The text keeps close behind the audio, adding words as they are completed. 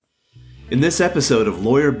In this episode of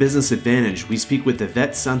Lawyer Business Advantage, we speak with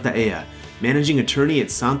Yvette Santaella, managing attorney at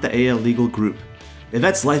Santaella Legal Group.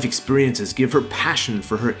 Yvette's life experiences give her passion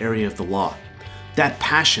for her area of the law. That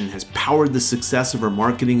passion has powered the success of her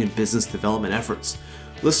marketing and business development efforts.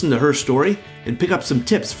 Listen to her story and pick up some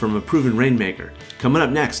tips from a proven rainmaker. Coming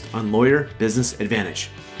up next on Lawyer Business Advantage.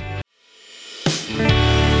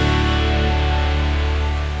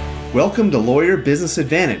 Welcome to Lawyer Business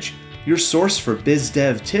Advantage, your source for biz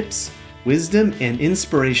dev tips, wisdom, and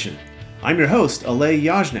inspiration. I'm your host, Alay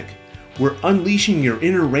Yajnik. We're unleashing your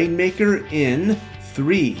inner rainmaker in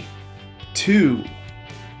 3, 2,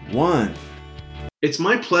 1. It's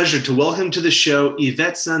my pleasure to welcome to the show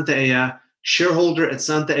Yvette Santaella, shareholder at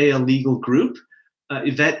Santaella Legal Group.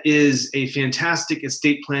 Yvette is a fantastic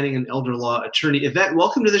estate planning and elder law attorney. Yvette,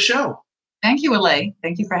 welcome to the show. Thank you, Alay.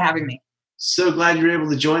 Thank you for having me. So glad you're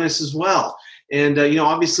able to join us as well. And,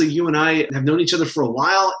 obviously you and I have known each other for a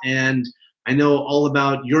while, and I know all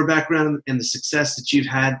about your background and the success that you've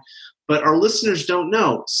had, but our listeners don't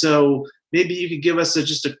know. So maybe you could give us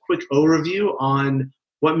just a quick overview on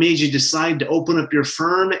what made you decide to open up your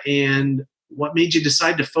firm and what made you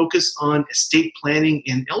decide to focus on estate planning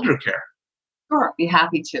and elder care. Sure, I'd be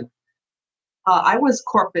happy to. I was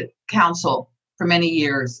corporate counsel for many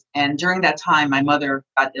years, and during that time, my mother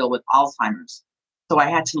got ill with Alzheimer's. So I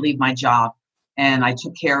had to leave my job, and I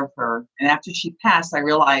took care of her. And after she passed, I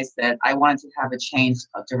realized that I wanted to have a change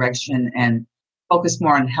of direction and focus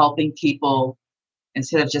more on helping people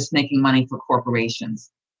instead of just making money for corporations.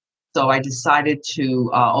 So I decided to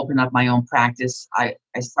open up my own practice. I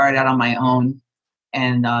started out on my own,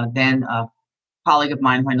 and then a colleague of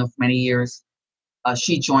mine who I know for many years,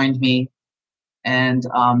 she joined me, and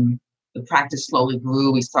the practice slowly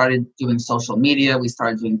grew. We started doing social media. We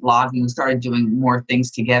started doing blogging. We started doing more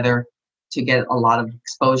things together to get a lot of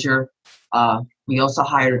exposure. We also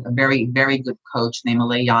hired a very, very good coach named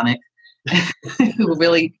Alay Yajnik, who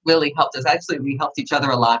really, really helped us. Actually, we helped each other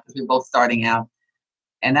a lot because we were both starting out.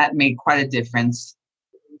 And that made quite a difference.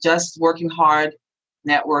 Just working hard,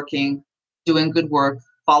 networking, doing good work,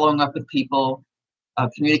 following up with people,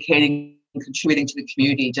 communicating, contributing to the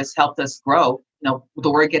community just helped us grow. The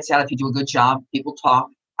word gets out if you do a good job, people talk.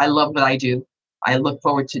 I love what I do. I look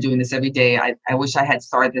forward to doing this every day. I wish I had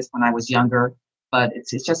started this when I was younger, but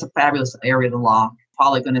it's just a fabulous area of the law.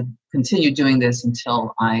 Probably going to continue doing this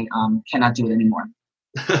until I cannot do it anymore.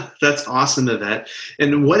 That's awesome, Yvette.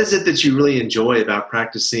 And what is it that you really enjoy about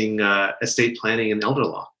practicing estate planning and elder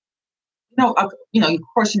law? Of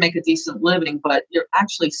course you make a decent living, but you're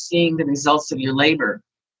actually seeing the results of your labor.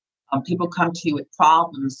 People come to you with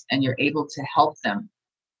problems, and you're able to help them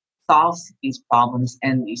solve these problems.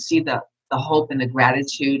 And you see the hope and the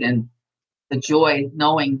gratitude and the joy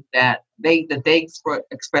knowing that they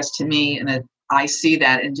express to me, and that I see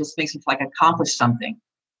that, and it just makes me feel like I accomplished something.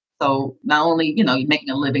 So not only, you're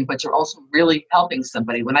making a living, but you're also really helping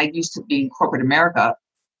somebody. When I used to be in corporate America,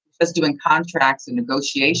 just doing contracts and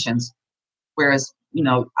negotiations, whereas,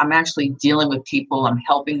 I'm actually dealing with people, I'm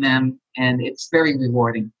helping them, and it's very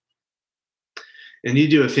rewarding. And you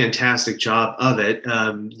do a fantastic job of it.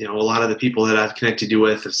 A lot of the people that I've connected you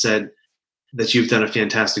with have said that you've done a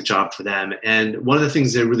fantastic job for them. And one of the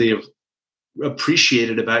things they really have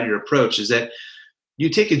appreciated about your approach is that you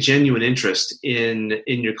take a genuine interest in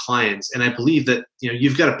your clients. And I believe that,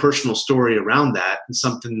 you've got a personal story around that and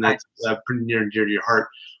something that's pretty near and dear to your heart.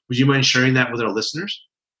 Would you mind sharing that with our listeners?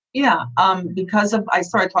 Yeah. I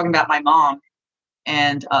started talking about my mom,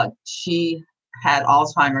 and she had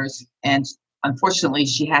Alzheimer's, and unfortunately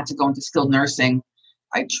she had to go into skilled nursing.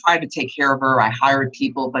 I tried to take care of her. I hired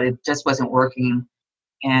people, but it just wasn't working.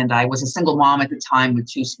 And I was a single mom at the time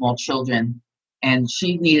with 2 small children, and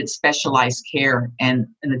she needed specialized care. And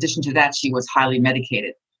in addition to that, she was highly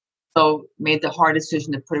medicated. So made the hard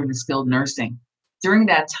decision to put her in skilled nursing. During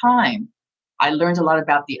that time, I learned a lot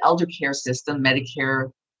about the elder care system,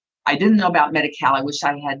 Medicare. I didn't know about Medi-Cal. I wish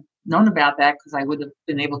I had known about that, because I would have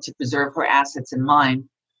been able to preserve her assets and mine.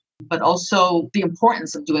 But also the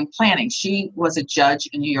importance of doing planning. She was a judge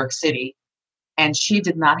in New York City, and she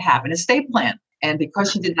did not have an estate plan. And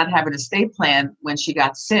because she did not have an estate plan, when she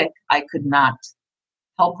got sick, I could not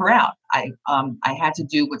help her out. I had to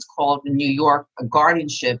do what's called in New York a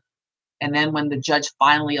guardianship. And then when the judge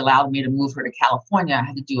finally allowed me to move her to California, I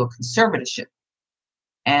had to do a conservatorship.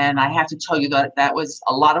 And I have to tell you that was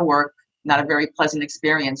a lot of work, not a very pleasant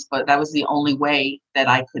experience, but that was the only way that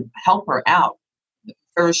I could help her out.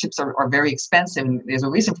 Conservatorships are very expensive, and there's a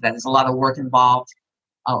reason for that. There's a lot of work involved,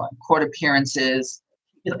 court appearances.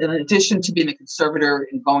 In addition to being a conservator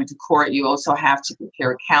and going to court, you also have to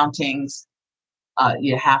prepare accountings.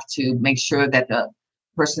 You have to make sure that the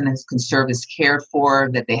person is conserved is cared for,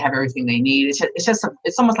 that they have everything they need.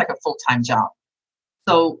 It's almost like a full-time job.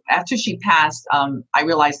 So after she passed, I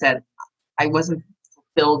realized that I wasn't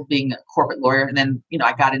fulfilled being a corporate lawyer. And then,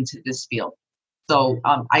 I got into this field. So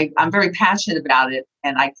I'm very passionate about it,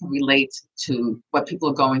 and I can relate to what people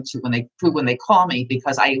are going to when they call me,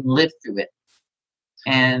 because I lived through it.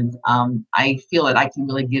 And I feel that I can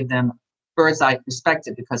really give them bird's eye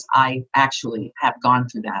perspective because I actually have gone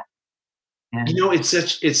through that. And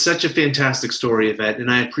it's such a fantastic story, Yvette,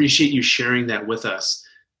 and I appreciate you sharing that with us.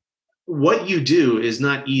 What you do is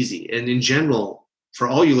not easy, and in general, for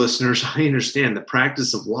all you listeners, I understand the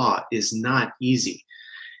practice of law is not easy.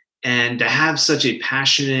 And to have such a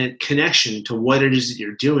passionate connection to what it is that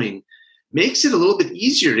you're doing makes it a little bit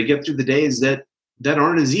easier to get through the days that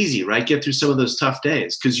aren't as easy, right? Get through some of those tough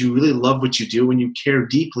days because you really love what you do and you care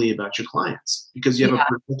deeply about your clients because you have a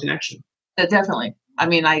personal connection. Definitely. I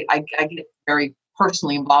mean, I get very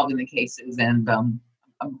personally involved in the cases, and I'm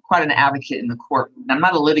quite an advocate in the court. I'm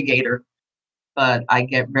not a litigator, but I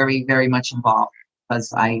get very, very much involved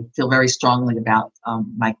because I feel very strongly about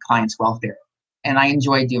my clients' welfare, and I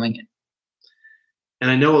enjoy doing it. And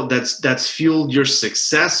I know that's fueled your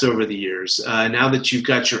success over the years. Now that you've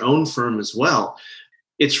got your own firm as well,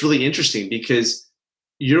 it's really interesting because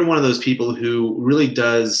you're one of those people who really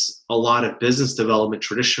does a lot of business development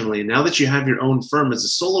traditionally. And now that you have your own firm as a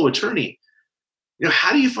solo attorney,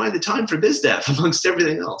 how do you find the time for BizDev amongst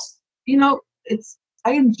everything else?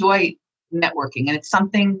 I enjoy networking, and it's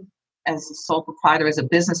something as a sole proprietor, as a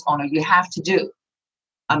business owner, you have to do.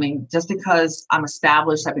 I mean, just because I'm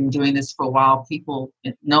established, I've been doing this for a while, people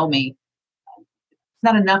know me, it's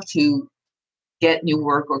not enough to get new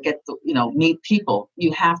work or meet people.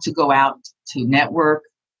 You have to go out to network,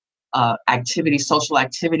 activities, social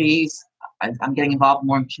activities. I'm getting involved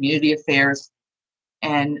more in community affairs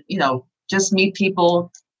and, just meet people.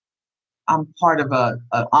 I'm part of a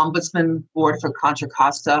ombudsman board for Contra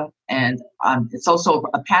Costa, and it's also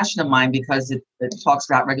a passion of mine because it talks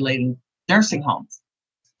about regulating nursing homes.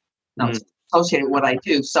 It's associated with what I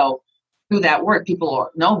do. So through that work, people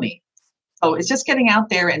know me. So it's just getting out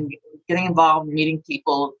there and getting involved, meeting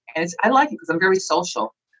people. And I like it because I'm very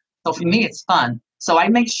social. So for me, it's fun. So I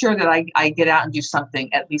make sure that I get out and do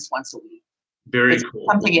something at least once a week. It's cool.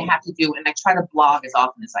 Something you have to do. And I try to blog as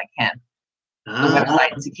often as I can. The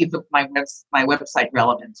website to keep my website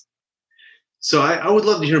relevant. So I would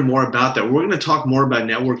love to hear more about that. We're going to talk more about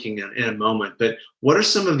networking in a moment, but what are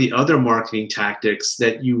some of the other marketing tactics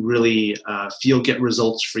that you really feel get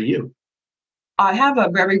results for you? I have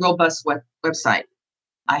a very robust website.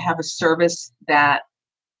 I have a service that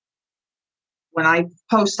when I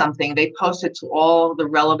post something, they post it to all the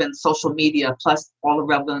relevant social media, plus all the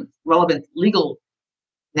relevant legal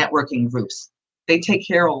networking groups. They take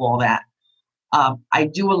care of all that. I try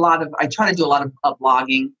to do a lot of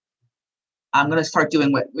blogging. I'm going to start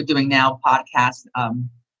doing what we're doing now, podcasts.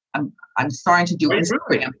 I'm starting to do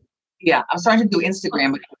Instagram. Yeah, I'm starting to do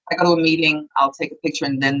Instagram. If I go to a meeting, I'll take a picture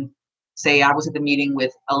and then say I was at the meeting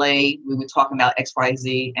with LA. We were talking about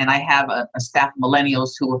XYZ, and I have a staff of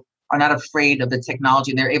millennials who are not afraid of the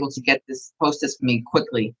technology, and they're able to post this for me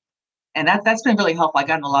quickly. And that's been really helpful. I've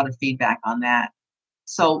gotten a lot of feedback on that.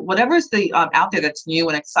 So whatever's out there that's new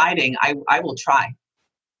and exciting, I will try.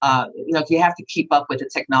 You have to keep up with the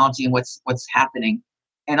technology and what's happening.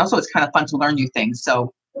 And also it's kind of fun to learn new things.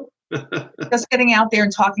 So just getting out there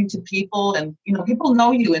and talking to people, and, people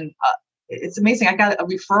know you. And it's amazing. I got a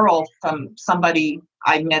referral from somebody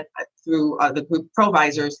I met through the group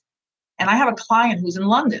Provisors, and I have a client who's in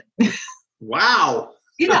London. Wow.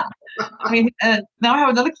 Yeah. I mean, now I have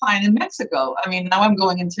another client in Mexico. I mean, now I'm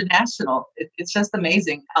going international. It's just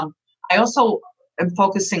amazing. I also am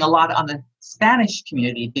focusing a lot on the Spanish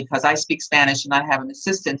community because I speak Spanish and I have an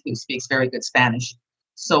assistant who speaks very good Spanish.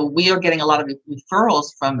 So we are getting a lot of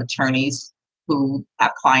referrals from attorneys who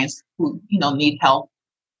have clients who, need help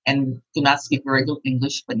and do not speak very good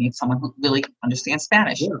English, but need someone who really understands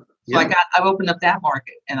Spanish. Yeah. So I've opened up that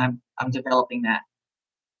market, and I'm developing that.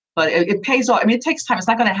 But it pays off. I mean, it takes time. It's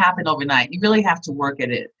not going to happen overnight. You really have to work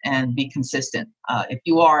at it and be consistent. If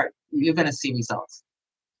you are, you're going to see results.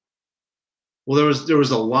 Well, there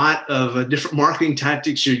was a lot of different marketing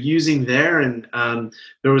tactics you're using there, and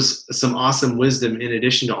there was some awesome wisdom in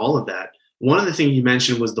addition to all of that. One of the things you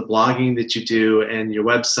mentioned was the blogging that you do and your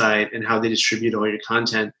website and how they distribute all your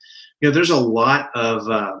content. There's a lot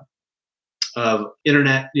of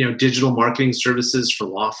internet, digital marketing services for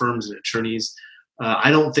law firms and attorneys.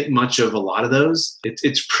 I don't think much of a lot of those.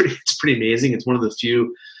 It's pretty amazing. It's one of the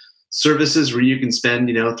few services where you can spend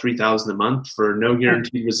 $3,000 a month for no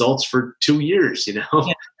guaranteed results for 2 years. Yeah.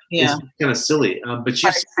 Yeah. kind of silly. But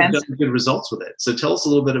you've Quite gotten expensive. good results with it. So tell us a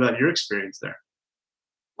little bit about your experience there.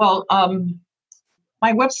 Well,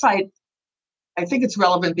 my website, I think it's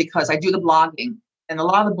relevant because I do the blogging, and a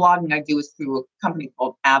lot of the blogging I do is through a company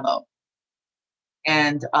called Avo,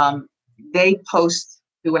 and they post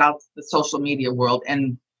throughout the social media world.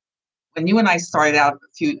 And when you and I started out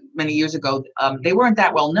many years ago, they weren't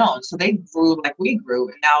that well known, so they grew like we grew.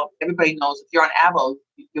 And now everybody knows if you're on Avo,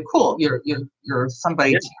 you're cool. You're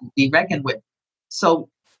somebody Yeah. to be reckoned with. So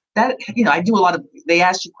that I do a lot of. They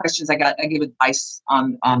ask you questions. I give advice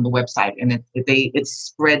on the website, and it's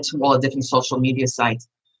spread to all the different social media sites.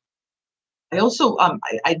 I also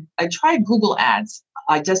I tried Google Ads.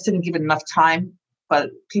 I just didn't give it enough time, but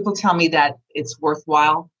people tell me that it's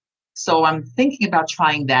worthwhile. So I'm thinking about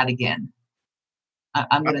trying that again.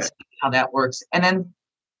 I'm going to Okay. see how that works. And then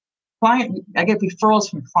I get referrals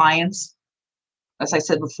from clients. As I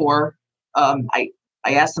said before, I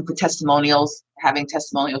ask them for testimonials. Having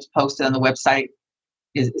testimonials posted on the website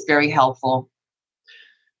is very helpful.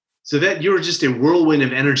 So that you're just a whirlwind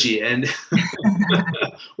of energy. And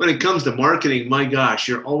when it comes to marketing, my gosh,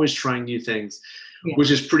 you're always trying new things, Yeah. which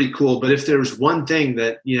is pretty cool. But if there's one thing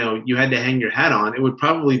that, you had to hang your hat on, it would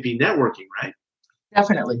probably be networking, right?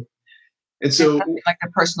 Definitely. And so, Like a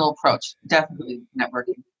personal approach. Definitely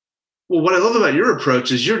networking. well, what I love about your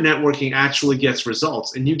approach is your networking actually gets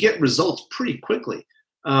results, and you get results pretty quickly.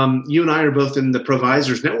 You and I are both in the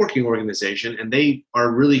Provisors Networking Organization, and they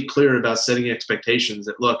are really clear about setting expectations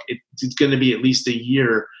that, look, it's going to be at least a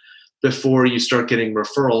year before you start getting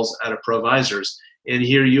referrals out of Provisors. And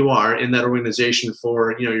here you are in that organization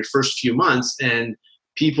for your first few months, and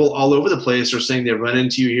people all over the place are saying they run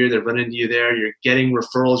into you here, they run into you there. You're getting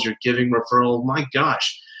referrals, you're giving referrals. My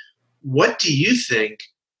gosh, what do you think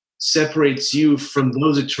separates you from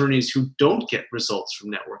those attorneys who don't get results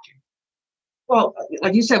from networking? Well,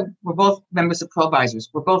 like you said, we're both members of Provisors.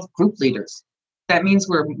 We're both group leaders. That means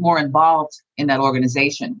we're more involved in that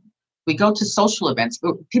organization. We go to social events.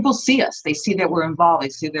 People see us. They see that we're involved. They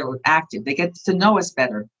see that we're active. They get to know us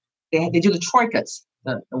better. They do the troikas,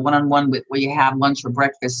 the one-on-one where you have lunch or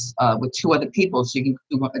breakfast with two other people, so you can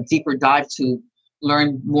do a deeper dive to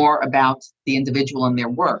learn more about the individual and their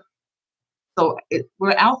work. So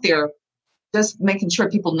we're out there just making sure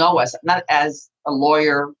people know us, not as a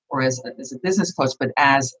lawyer or as a business coach, but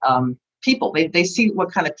as people. They see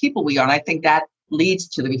what kind of people we are, and I think that leads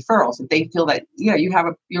to the referrals. If they feel that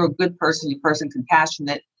you're a good person,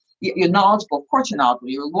 compassionate, you're knowledgeable. Of course, you're knowledgeable.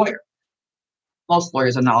 You're a lawyer. Most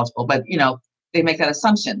lawyers are knowledgeable, but they make that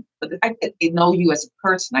assumption. But the fact that they know you as a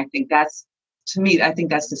person, I think that's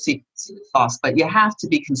the secret sauce. But you have to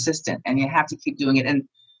be consistent, and you have to keep doing it. And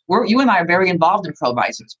you and I are very involved in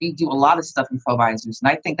Provisors. We do a lot of stuff in Provisors,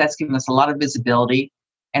 and I think that's given us a lot of visibility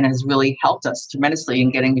and has really helped us tremendously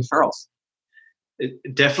in getting referrals.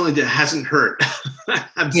 It definitely hasn't hurt.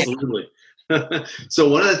 Absolutely. Yeah. So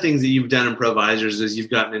one of the things that you've done in Provisors is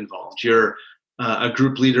you've gotten involved. You're a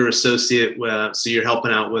group leader associate, so you're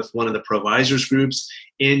helping out with one of the Provisors groups,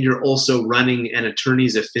 and you're also running an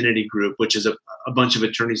attorneys affinity group, which is a bunch of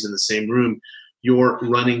attorneys in the same room. You're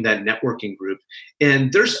running that networking group.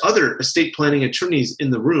 And there's other estate planning attorneys in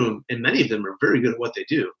the room, and many of them are very good at what they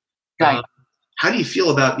do. Right. How do you feel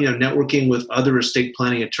about networking with other estate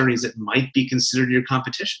planning attorneys that might be considered your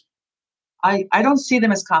competition? I don't see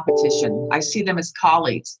them as competition. I see them as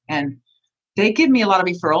colleagues, and they give me a lot of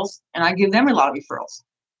referrals, and I give them a lot of referrals.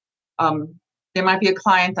 There might be a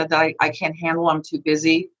client that I can't handle, I'm too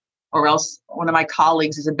busy, or else one of my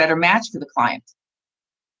colleagues is a better match for the client.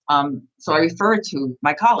 So I refer it to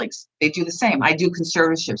my colleagues. They do the same. I do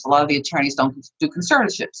conservatorships. A lot of the attorneys don't do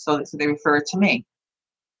conservatorships, so they refer it to me.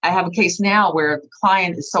 I have a case now where the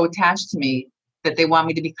client is so attached to me that they want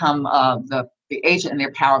me to become the agent in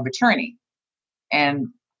their power of attorney. And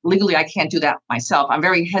legally, I can't do that myself. I'm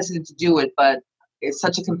very hesitant to do it, but it's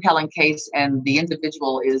such a compelling case, and the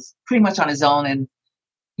individual is pretty much on his own, and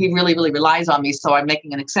he really, really relies on me, so I'm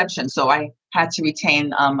making an exception. So I had to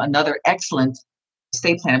retain another excellent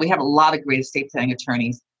estate planner. We have a lot of great estate planning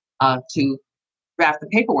attorneys to draft the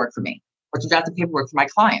paperwork for me, or to draft the paperwork for my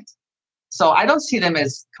client. So I don't see them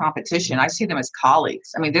as competition. I see them as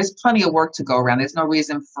colleagues. I mean, there's plenty of work to go around. There's no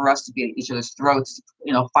reason for us to be at each other's throats,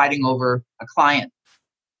 fighting over a client.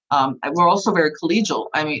 We're also very collegial.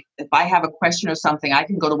 I mean, if I have a question or something, I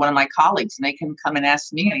can go to one of my colleagues and they can come and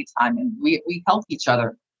ask me anytime. And we help each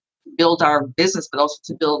other build our business, but also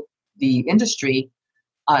to build the industry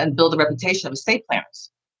and build the reputation of estate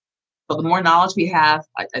planners. So the more knowledge we have,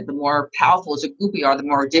 the more powerful as a group we are, the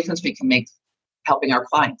more difference we can make helping our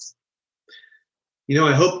clients.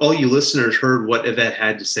 I hope all you listeners heard what Yvette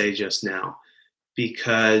had to say just now.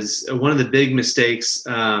 because one of the big mistakes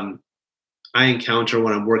I encounter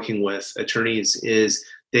when I'm working with attorneys is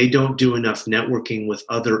they don't do enough networking with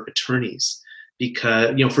other attorneys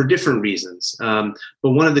because, for different reasons. But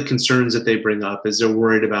one of the concerns that they bring up is they're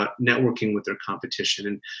worried about networking with their competition.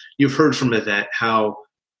 And you've heard from Yvette how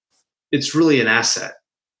it's really an asset,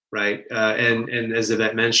 right? And as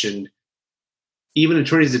Yvette mentioned, even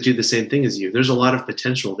attorneys that do the same thing as you, there's a lot of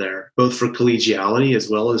potential there, both for collegiality as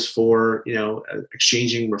well as for,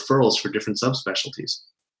 exchanging referrals for different subspecialties.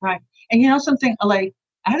 Right. And something, like,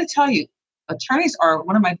 I had to tell you, attorneys are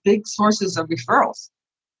one of my big sources of referrals.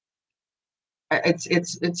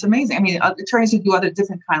 It's amazing. I mean, attorneys who do other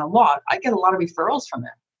different kind of law, I get a lot of referrals from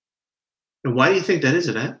them. And why do you think that is,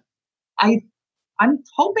 Yvette? I'm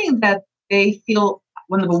hoping that they feel,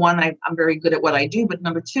 well, number one, I'm very good at what I do, but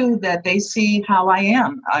number two, that they see how I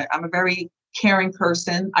am. I'm a very caring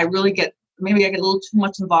person. Maybe I get a little too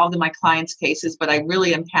much involved in my clients' cases, but I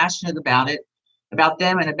really am passionate about it, about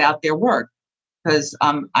them and about their work, because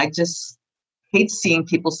I just hate seeing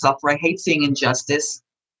people suffer. I hate seeing injustice.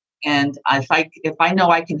 And if I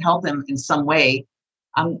know I can help them in some way,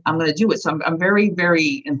 I'm going to do it. So I'm very,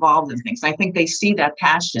 very involved in things. I think they see that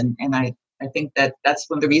passion, and I think that's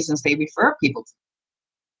one of the reasons they refer people to.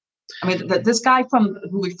 I mean, this guy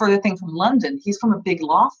who referred the thing from London, he's from a big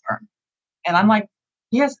law firm. And I'm like,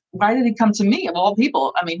 yes, why did he come to me of all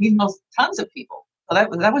people? I mean, he knows tons of people. So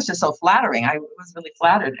that was just so flattering. I was really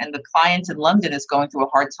flattered. And the client in London is going through a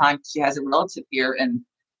hard time. She has a relative here, and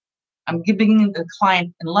I'm giving the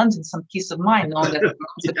client in London some peace of mind, knowing that the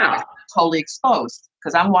relative is totally exposed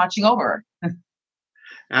because I'm watching over her.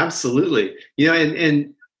 Absolutely.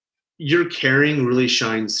 And your caring really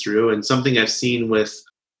shines through, and something I've seen with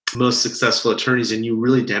most successful attorneys, and you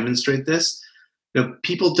really demonstrate this.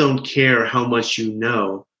 People don't care how much you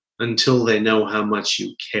know until they know how much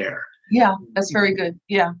you care. Yeah, that's very good.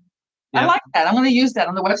 Yeah. I like that. I'm going to use that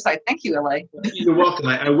on the website. Thank you, LA. You're welcome.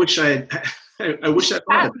 I wish I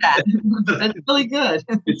thought of that. That's really good.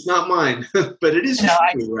 It's not mine, but it is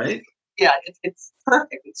true, right? Yeah, it's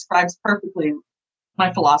perfect. It describes perfectly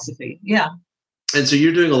my philosophy. Yeah. And so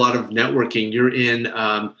you're doing a lot of networking. You're in,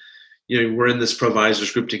 we're in this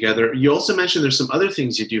provisors group together. You also mentioned there's some other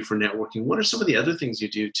things you do for networking. What are some of the other things you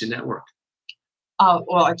do to network?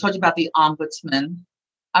 Well, I told you about the ombudsman.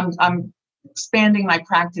 I'm expanding my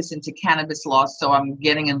practice into cannabis law, so I'm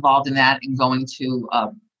getting involved in that and going to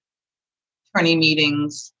attorney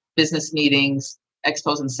meetings, business meetings,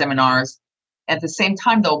 expos, and seminars. At the same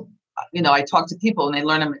time, though, I talk to people and they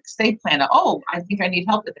learn an estate plan. Oh, I think I need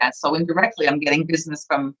help with that. So indirectly, I'm getting business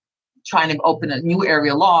from trying to open a new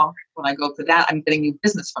area law. When I go for that, I'm getting new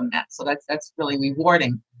business from that. So that's really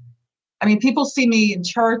rewarding. I mean, people see me in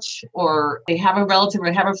church, or they have a relative, or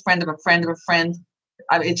they have a friend of a friend of a friend.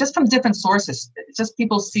 It's just from different sources. It's just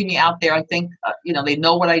people see me out there. I think, they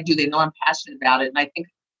know what I do. They know I'm passionate about it. And I think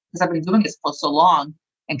because I've been doing this for so long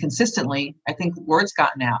and consistently, I think word's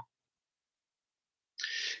gotten out.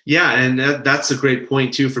 Yeah, and that's a great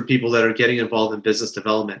point, too, for people that are getting involved in business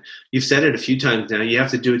development. You've said it a few times now. You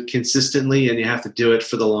have to do it consistently, and you have to do it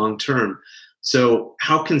for the long term. So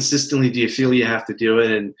how consistently do you feel you have to do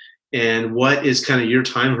it, and what is kind of your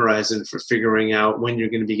time horizon for figuring out when you're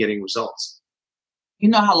going to be getting results? You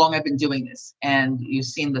know how long I've been doing this, and you've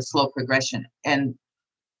seen the slow progression. And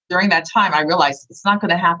during that time, I realized it's not going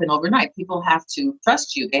to happen overnight. People have to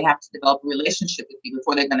trust you. They have to develop a relationship with you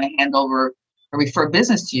before they're going to hand over or refer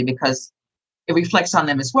business to you, because it reflects on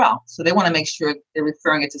them as well. So they want to make sure they're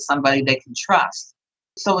referring it to somebody they can trust.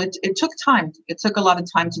 So it took time. It took a lot of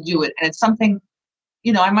time to do it. And it's something,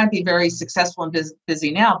 I might be very successful and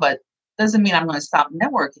busy now, but doesn't mean I'm going to stop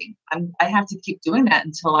networking. I have to keep doing that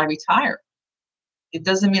until I retire. It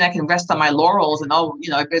doesn't mean I can rest on my laurels and,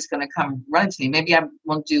 everybody's going to come running to me. Maybe I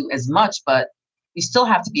won't do as much, but you still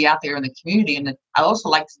have to be out there in the community. And I also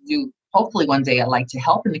like to do, hopefully one day I'd like to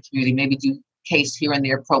help in the community, maybe do case here and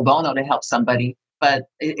there pro bono to help somebody. But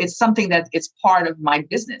it's something that it's part of my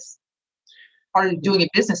business. Part of doing a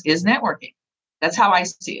business is networking. That's how I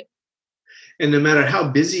see it. And no matter how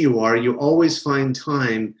busy you are, you always find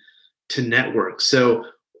time to network. So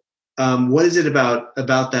what is it about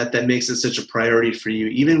that makes it such a priority for you?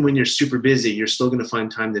 Even when you're super busy, you're still going to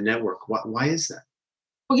find time to network. Why is that?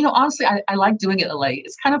 Well, honestly, I like doing it, LA.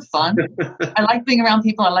 It's kind of fun. I like being around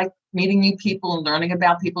people. I like meeting new people and learning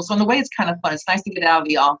about people. So in a way, it's kind of fun. It's nice to get out of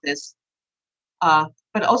the office.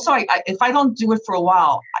 But also, if I don't do it for a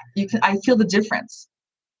while, I feel the difference,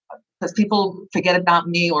 because people forget about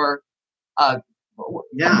me, or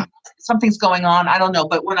something's going on. I don't know.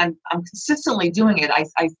 But when I'm consistently doing it,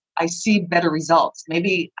 I see better results.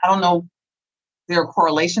 Maybe, I don't know, there's a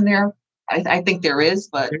correlation there. I think there is,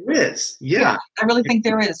 but There is. yeah, Yeah. I really think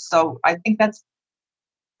there is. So I think that's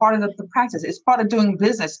part of the practice. It's part of doing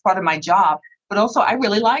business, part of my job, but also I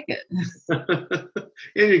really like it. And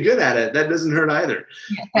you're good at it. That doesn't hurt either.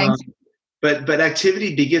 Yeah, Um, thanks. but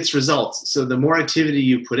activity begets results. So the more activity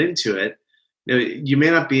you put into it, you may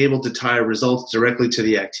not be able to tie results directly to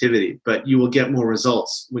the activity, but you will get more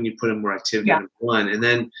results when you put in more activity. Yeah. Number one. And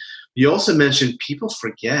then you also mentioned people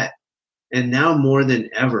forget. And now more than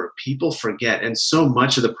ever, people forget. And so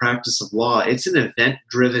much of the practice of law, it's an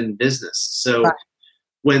event-driven business. So Right.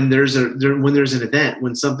 when there's an event,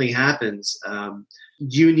 when something happens,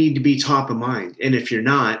 you need to be top of mind. And if you're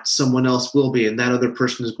not, someone else will be, and that other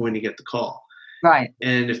person is going to get the call. Right.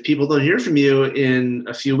 And if people don't hear from you in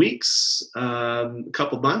a few weeks, a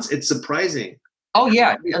couple months, it's surprising. Oh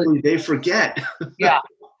yeah. They forget. Yeah.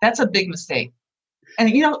 That's a big mistake. And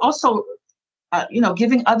also,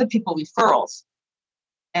 giving other people referrals,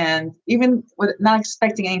 and even with not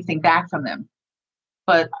expecting anything back from them,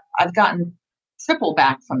 but I've gotten triple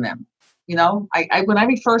back from them. I when I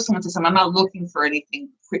refer someone to someone, I'm not looking for anything,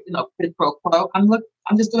 quid pro quo. I'm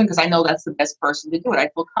just doing because I know that's the best person to do it. I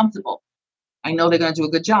feel comfortable. I know they're going to do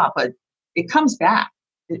a good job, but it comes back.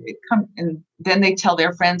 It comes, and then they tell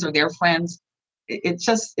their friends or their friends. It's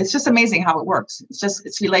just amazing how it works.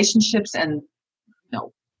 It's relationships and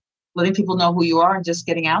letting people know who you are and just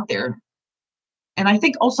getting out there. And I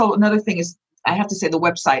think also another thing is I have to say the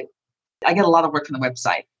website. I get a lot of work on the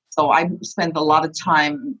website, so I spend a lot of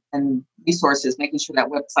time and resources making sure that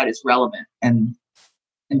website is relevant and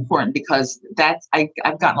important because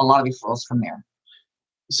I've gotten a lot of referrals from there.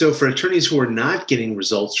 So for attorneys who are not getting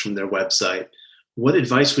results from their website, what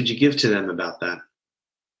advice would you give to them about that?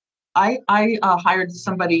 I hired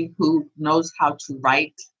somebody who knows how to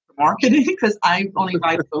write marketing because I only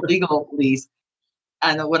write for legal lease.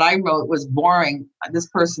 And what I wrote was boring. This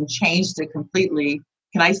person changed it completely.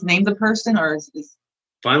 Can I name the person or is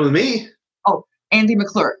Fine with me. Oh, Andy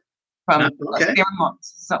McClure from Okay.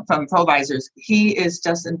 from Provisors. He is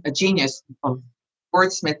just a genius of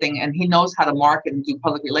wordsmithing, and he knows how to market and do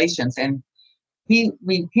public relations. And he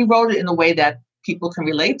wrote it in a way that people can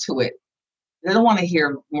relate to it. They don't want to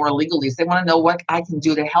hear more legalese. They want to know what I can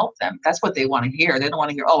do to help them. That's what they want to hear. They don't want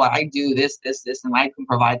to hear, oh, I do this, and I can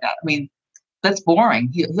provide that. I mean, that's boring.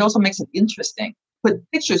 He also makes it interesting. Put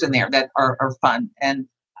pictures in there that are fun. And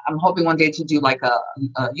I'm hoping one day to do like a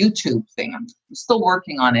YouTube thing. I'm still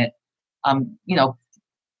working on it.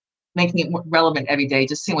 Making it relevant every day,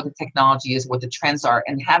 just seeing what the technology is, what the trends are.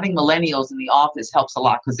 And having millennials in the office helps a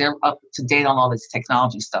lot because they're up to date on all this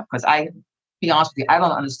technology stuff. Because be honest with you, I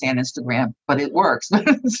don't understand Instagram, but it works. But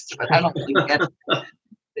I don't really get it.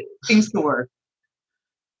 It seems to work.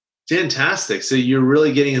 Fantastic. So you're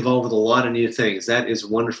really getting involved with a lot of new things. That is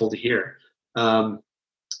wonderful to hear.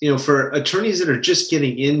 For attorneys that are just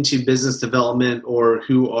getting into business development or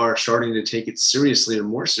who are starting to take it seriously or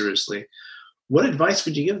more seriously, what advice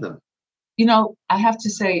would you give them? I have to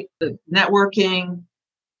say the networking,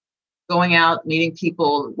 going out, meeting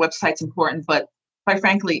people, website's important. But quite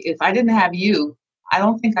frankly, if I didn't have you, I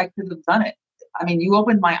don't think I could have done it. I mean, you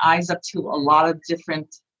opened my eyes up to a lot of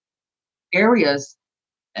different areas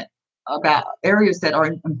about areas that are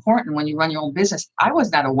important when you run your own business. I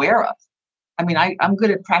was not aware of. I mean, I'm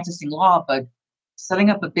good at practicing law, but setting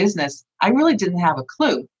up a business, I really didn't have a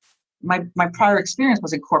clue. My prior experience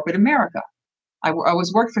was in corporate America. I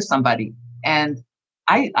was worked for somebody, and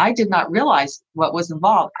I did not realize what was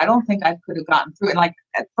involved. I don't think I could have gotten through it. And like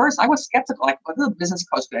at first, I was skeptical. Like, what is a business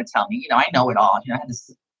coach going to tell me? I know it all. I had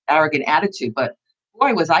this arrogant attitude, but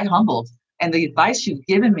boy, was I humbled. And the advice you've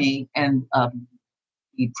given me and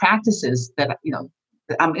the practices that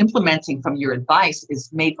that I'm implementing from your advice has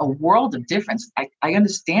made a world of difference. I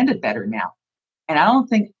understand it better now, and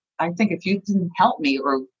I think if you didn't help me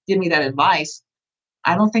or give me that advice,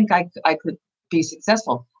 I don't think I could be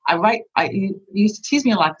successful. You used to tease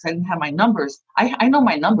me a lot because I didn't have my numbers. I know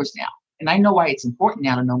my numbers now, and I know why it's important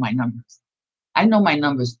now to know my numbers. I know my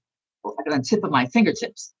numbers like on the tip of my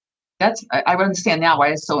fingertips. I understand now why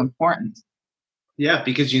it's so important. Yeah,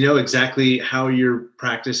 because you know exactly how your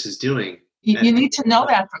practice is doing. You need to know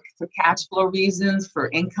that for cash flow reasons, for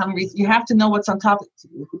income reasons. You have to know what's on top.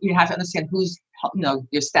 You have to understand who's,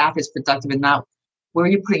 your staff is productive and not. Where are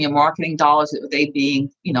you putting your marketing dollars? Are they being,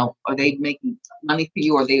 are they making money for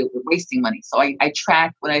you or are they wasting money? So I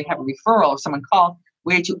track when I have a referral, if someone called,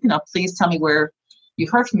 where'd you, please tell me where you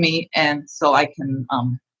heard from me. And so I can,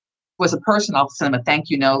 as a person, I'll send them a thank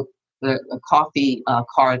you note, a coffee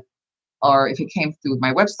card, or if it came through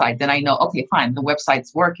my website, then I know, okay, fine, the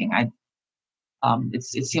website's working. It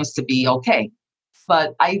seems to be okay.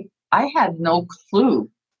 But I had no clue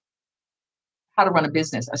how to run a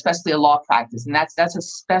business, especially a law practice. And that's a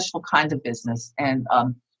special kind of business. And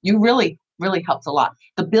you really, really helped a lot.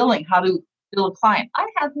 The billing, how to bill a client. I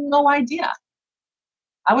had no idea.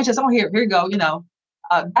 I was just, oh, here you go.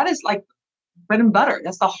 That is like bread and butter.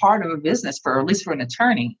 That's the heart of a business at least for an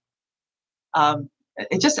attorney.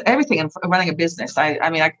 It's just everything in running a business. I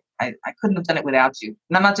mean, I couldn't have done it without you.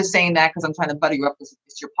 And I'm not just saying that because I'm trying to butter you up because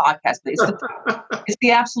it's your podcast, but it's the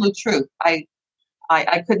absolute truth.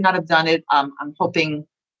 I could not have done it. I'm hoping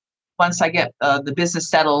once I get the business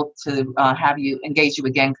settled to have you engage you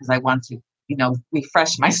again, because I want to,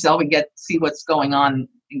 refresh myself and see what's going on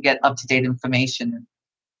and get up to date information.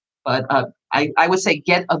 But I would say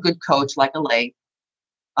get a good coach like Alay,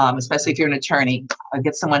 especially if you're an attorney.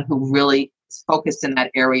 Get someone who really is focused in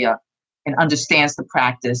that area and understands the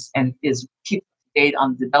practice and is keep up to date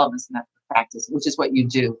on the developments in that practice, which is what you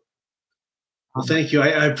do. Well, thank you.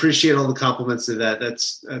 I appreciate all the compliments of that.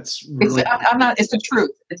 That's really. It's the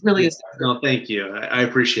truth. It really is. No, thank you. I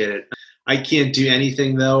appreciate it. I can't do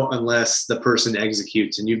anything though unless the person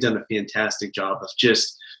executes, and you've done a fantastic job of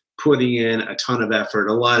just putting in a ton of effort,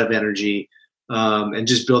 a lot of energy, and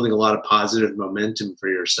just building a lot of positive momentum for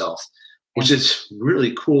yourself, which is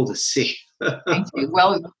really cool to see. Thank you.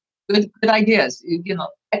 Well, good ideas.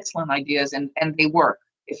 Excellent ideas, and they work.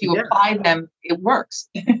 If you apply them, it works.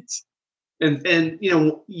 And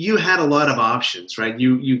you had a lot of options, right?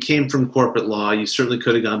 You came from corporate law. You certainly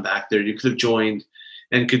could have gone back there. You could have joined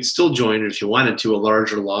and could still join if you wanted to a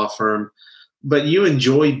larger law firm. But you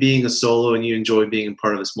enjoy being a solo and you enjoy being a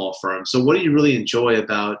part of a small firm. So what do you really enjoy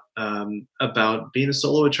about being a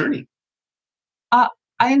solo attorney? I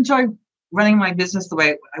enjoy running my business the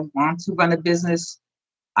way I want to run a business.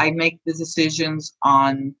 I make the decisions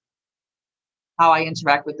on how I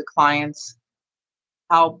interact with the clients,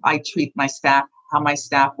 how I treat my staff, how my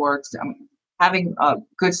staff works. Having a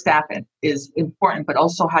good staff is important, but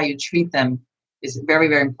also how you treat them is very,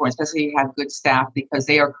 very important, especially if you have good staff, because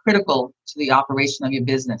they are critical to the operation of your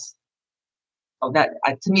business. So that,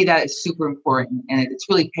 to me, that is super important, and it's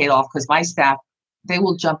really paid off because my staff, they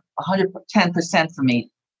will jump 110% for me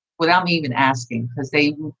without me even asking, because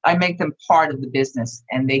I make them part of the business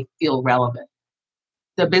and they feel relevant.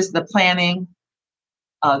 The planning,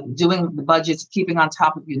 doing the budgets, keeping on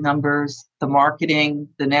top of your numbers, the marketing,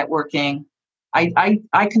 the networking.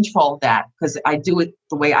 I control that because I do it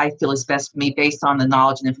the way I feel is best for me based on the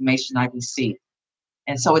knowledge and information I receive.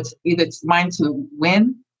 And so it's mine to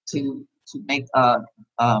win, to make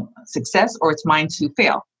success, or it's mine to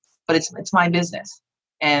fail. But it's my business.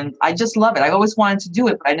 And I just love it. I always wanted to do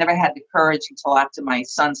it, but I never had the courage until after my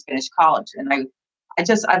sons finished college. And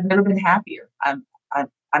I've never been happier.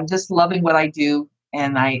 I'm just loving what I do,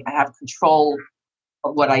 and I have control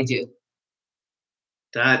of what I do.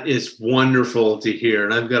 That is wonderful to hear,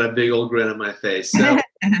 and I've got a big old grin on my face. So,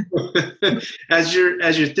 as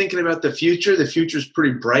you're thinking about the future is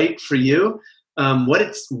pretty bright for you.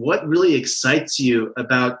 What really excites you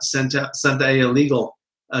about Santaella Legal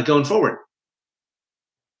going forward?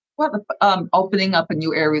 Well, opening up a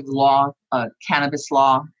new area of the law, cannabis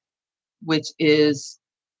law, which is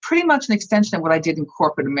pretty much an extension of what I did in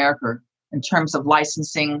corporate America in terms of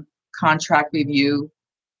licensing, contract review,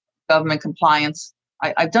 government compliance.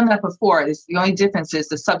 I've done that before. The only difference is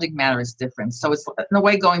the subject matter is different. So it's in a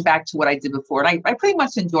way going back to what I did before. And I pretty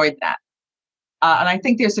much enjoyed that. And I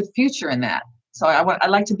think there's a future in that. So I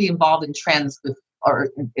like to be involved in trends or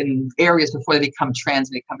in areas before they become trends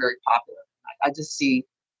and become very popular. I just see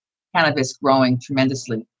cannabis growing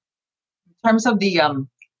tremendously. In terms of the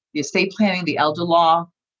estate planning, the elder law,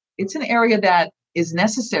 it's an area that is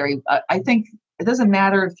necessary. I think it doesn't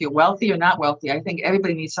matter if you're wealthy or not wealthy. I think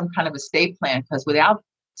everybody needs some kind of estate plan, because without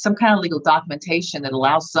some kind of legal documentation that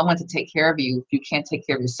allows someone to take care of you, if you can't take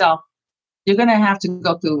care of yourself, you're going to have to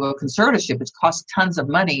go through a conservatorship, which costs tons of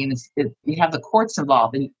money, and you have the courts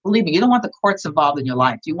involved. And believe me, you don't want the courts involved in your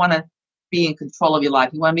life. You want to be in control of your life.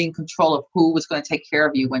 You want to be in control of who is going to take care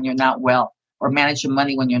of you when you're not well, or manage your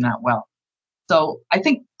money when you're not well. So I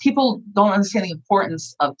think people don't understand the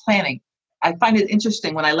importance of planning. I find it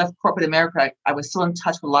interesting, when I left corporate America, I was still in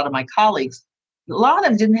touch with a lot of my colleagues. A lot of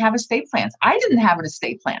them didn't have estate plans. I didn't have an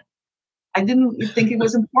estate plan. I didn't think it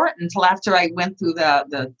was important until after I went through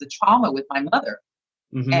the trauma with my mother.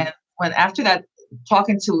 Mm-hmm. And when after that,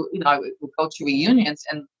 talking to, I would go to reunions,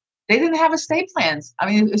 and they didn't have estate plans. I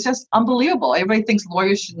mean, it's just unbelievable. Everybody thinks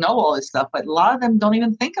lawyers should know all this stuff, but a lot of them don't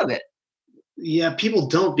even think of it. Yeah, people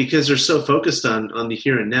don't, because they're so focused on the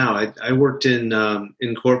here and now. I worked in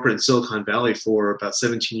corporate in Silicon Valley for about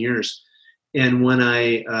 17 years. And when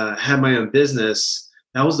I had my own business,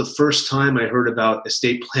 that was the first time I heard about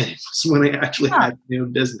estate planning, was when I actually had my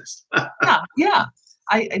own business. Yeah.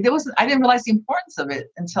 I didn't realize the importance of it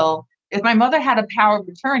until, if my mother had a power of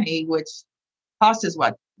attorney, which cost is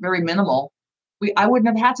very minimal, I wouldn't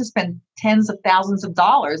have had to spend tens of thousands of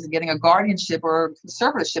dollars in getting a guardianship or a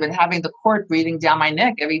conservatorship and having the court breathing down my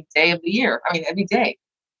neck every day of the year. I mean, every day.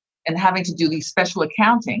 And having to do these special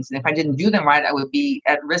accountings. And if I didn't do them right, I would be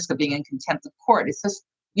at risk of being in contempt of court. It's just,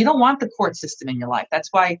 you don't want the court system in your life. That's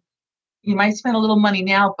why you might spend a little money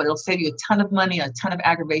now, but it'll save you a ton of money, a ton of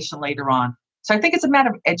aggravation later on. So I think it's a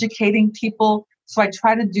matter of educating people. So I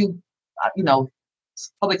try to do,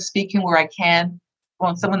 public speaking where I can.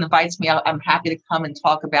 When someone invites me, I'm happy to come and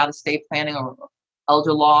talk about estate planning or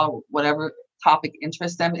elder law, or whatever topic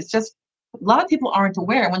interests them. It's just, a lot of people aren't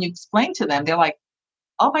aware. When you explain to them, they're like,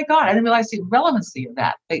 oh my God, I didn't realize the relevancy of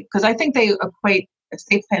that. Because I think they equate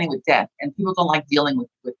estate planning with death, and people don't like dealing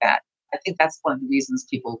with that. I think that's one of the reasons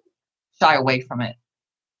people shy away from it.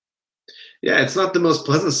 Yeah, it's not the most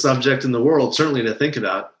pleasant subject in the world, certainly to think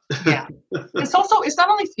about. Yeah. It's not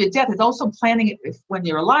only for your death, it's also planning it when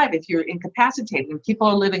you're alive, if you're incapacitated, and people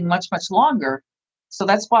are living much, much longer. So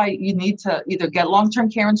that's why you need to either get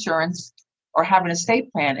long-term care insurance or have an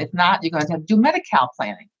estate plan. If not, you're going to have to do Medi-Cal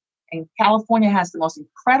planning. And California has the most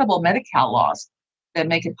incredible Medi-Cal laws that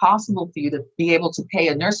make it possible for you to be able to pay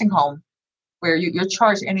a nursing home where you're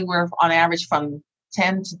charged anywhere on average from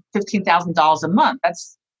 $10,000 to $15,000 a month.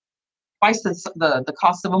 That's twice the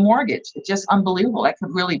cost of a mortgage. It's just unbelievable. That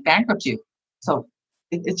could really bankrupt you. So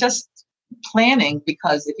it's just planning,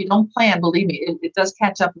 because if you don't plan, believe me, it does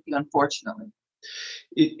catch up with you, unfortunately.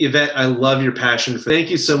 Yvette, I love your passion.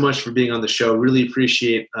 Thank you so much for being on the show. Really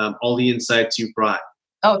appreciate all the insights you've brought.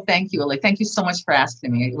 Oh, thank you, Ali. Thank you so much for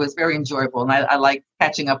asking me. It was very enjoyable, and I like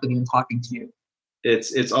catching up with you and talking to you.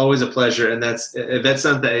 It's always a pleasure. And that's Yvette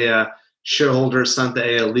Santaella, shareholder,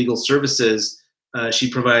 Santaella Legal Services.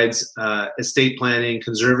 She provides estate planning,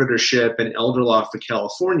 conservatorship, and elder law for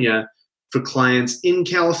California for clients in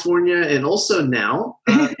California and also now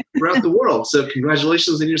throughout the world. So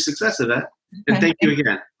congratulations on your success, Yvette. And thank you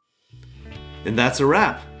again. And that's a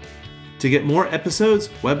wrap. To get more episodes,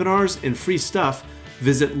 webinars, and free stuff,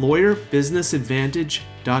 visit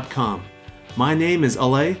lawyerbusinessadvantage.com. My name is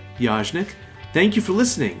Alay Yajnik. Thank you for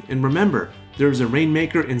listening. And remember, there is a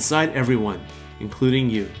rainmaker inside everyone, including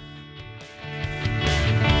you.